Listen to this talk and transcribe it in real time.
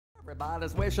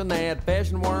Everybody's wishing they had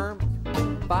fishing worms.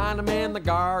 Find them in the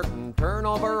garden, turn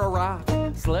over a rock,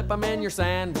 slip them in your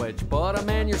sandwich, put them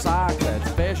in your sock.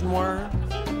 That's fishing worms,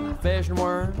 fishing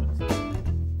worms.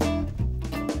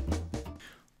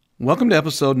 Welcome to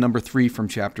episode number 3 from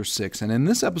chapter 6. And in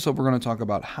this episode, we're going to talk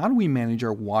about how do we manage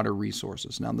our water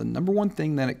resources. Now, the number one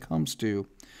thing that it comes to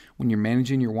when you're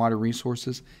managing your water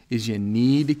resources is you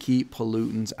need to keep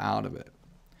pollutants out of it.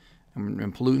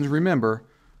 And pollutants, remember,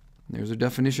 there's a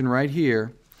definition right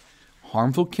here,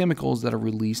 harmful chemicals that are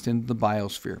released into the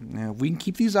biosphere. Now, if we can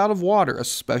keep these out of water,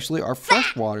 especially our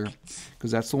fresh water,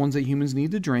 because that's the ones that humans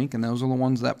need to drink, and those are the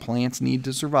ones that plants need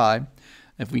to survive.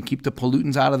 If we keep the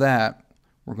pollutants out of that,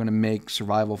 we're going to make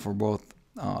survival for both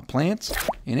plants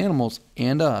and animals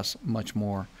and us much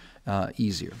more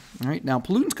easier. All right. Now,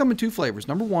 pollutants come in 2 flavors.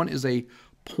 Number 1 is a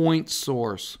point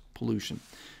source pollution.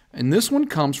 And this one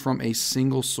comes from a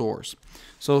single source.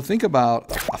 So think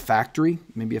about a factory,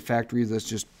 maybe a factory that's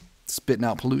just spitting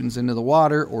out pollutants into the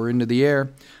water or into the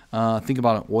air. Think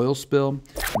about an oil spill.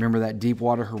 Remember that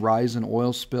Deepwater Horizon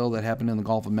oil spill that happened in the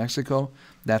Gulf of Mexico?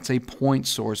 That's a point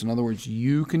source. In other words,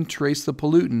 you can trace the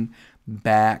pollutant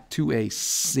back to a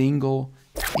single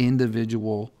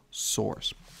individual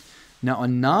source. Now, a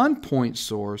non-point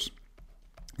source,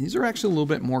 these are actually a little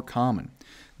bit more common.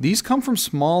 These come from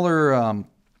smaller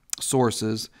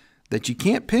sources that you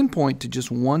can't pinpoint to just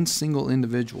one single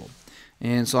individual.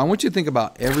 And so I want you to think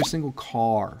about every single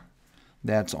car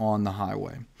that's on the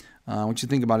highway. I want you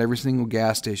to think about every single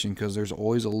gas station because there's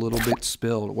always a little bit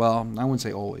spilled. Well, I wouldn't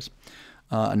say always.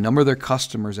 A number of their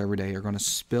customers every day are going to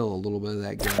spill a little bit of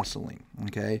that gasoline.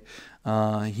 Okay,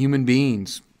 human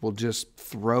beings will just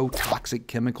throw toxic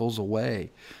chemicals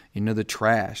away into the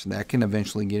trash. That can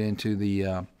eventually get into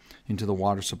the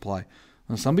water supply.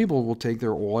 Now, some people will take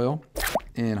their oil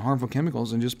and harmful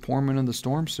chemicals and just pour them into the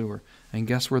storm sewer. And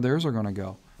guess where theirs are going to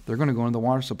go? They're going to go into the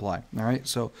water supply. All right,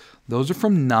 so those are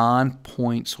from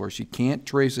non-point source. You can't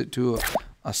trace it to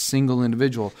a single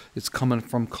individual. It's coming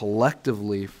from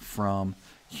collectively from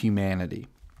humanity.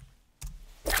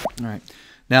 All right.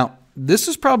 Now, this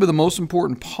is probably the most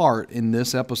important part in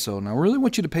this episode. And I really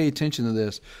want you to pay attention to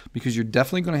this because you're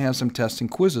definitely going to have some tests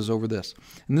and quizzes over this.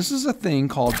 And this is a thing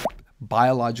called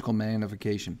biological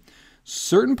magnification.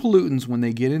 Certain pollutants, when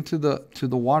they get into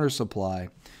the water supply,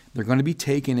 they're going to be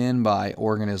taken in by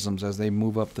organisms as they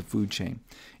move up the food chain.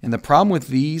 And the problem with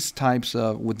these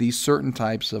certain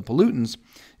types of pollutants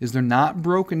is they're not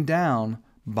broken down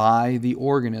by the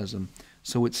organism,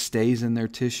 so it stays in their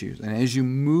tissues. And as you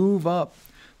move up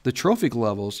the trophic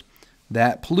levels,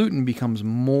 that pollutant becomes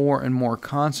more and more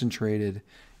concentrated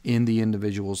in the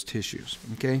individual's tissues.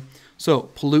 Okay,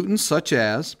 so pollutants such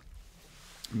as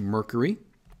mercury,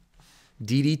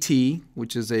 DDT,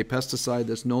 which is a pesticide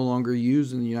that's no longer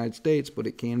used in the United States, but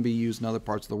it can be used in other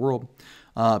parts of the world.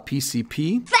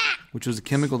 PCP, which was a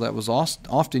chemical that was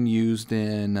often used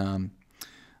in,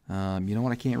 you know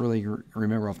what, I can't really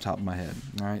remember off the top of my head.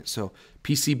 All right, so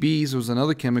Pcbs was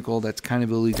another chemical that's kind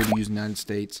of illegal to use in the United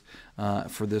States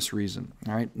for this reason.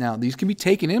 All right, now these can be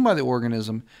taken in by the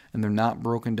organism and they're not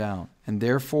broken down, and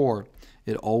therefore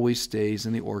it always stays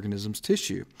in the organism's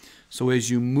tissue. So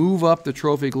as you move up the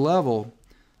trophic level,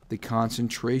 the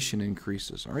concentration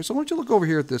increases. All right, so I want you to look over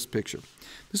here at this picture.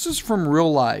 This is from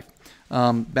real life.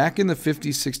 Back in the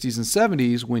 50s, 60s, and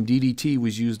 70s, when DDT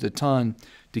was used a ton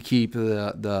to keep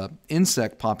the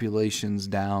insect populations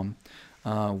down,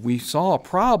 we saw a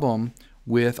problem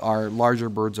with our larger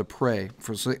birds of prey.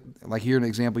 Like here, an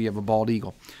example, you have a bald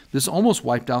eagle. This almost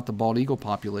wiped out the bald eagle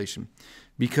population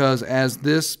because as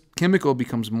this chemical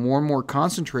becomes more and more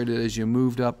concentrated as you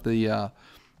moved up the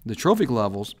trophic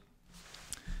levels,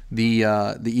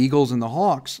 the eagles and the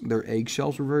hawks, their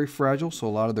eggshells were very fragile, so a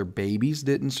lot of their babies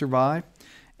didn't survive.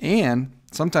 And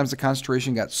sometimes the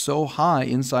concentration got so high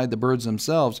inside the birds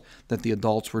themselves that the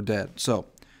adults were dead. So,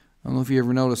 I don't know if you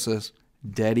ever noticed this,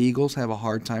 dead eagles have a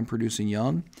hard time producing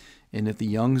young. And if the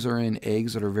youngs are in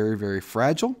eggs that are very, very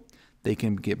fragile, they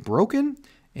can get broken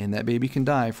and that baby can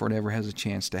die before it ever has a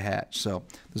chance to hatch. So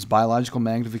this biological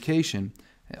magnification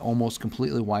almost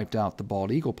completely wiped out the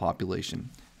bald eagle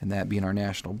population. And that being our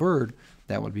national bird,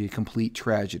 that would be a complete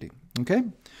tragedy. Okay?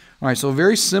 All right, so a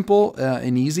very simple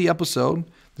and easy episode.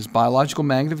 This biological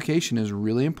magnification is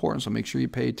really important, so make sure you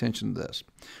pay attention to this.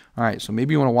 All right, so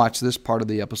maybe you want to watch this part of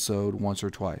the episode once or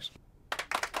twice.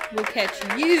 We'll catch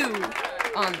you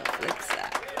on the flip side.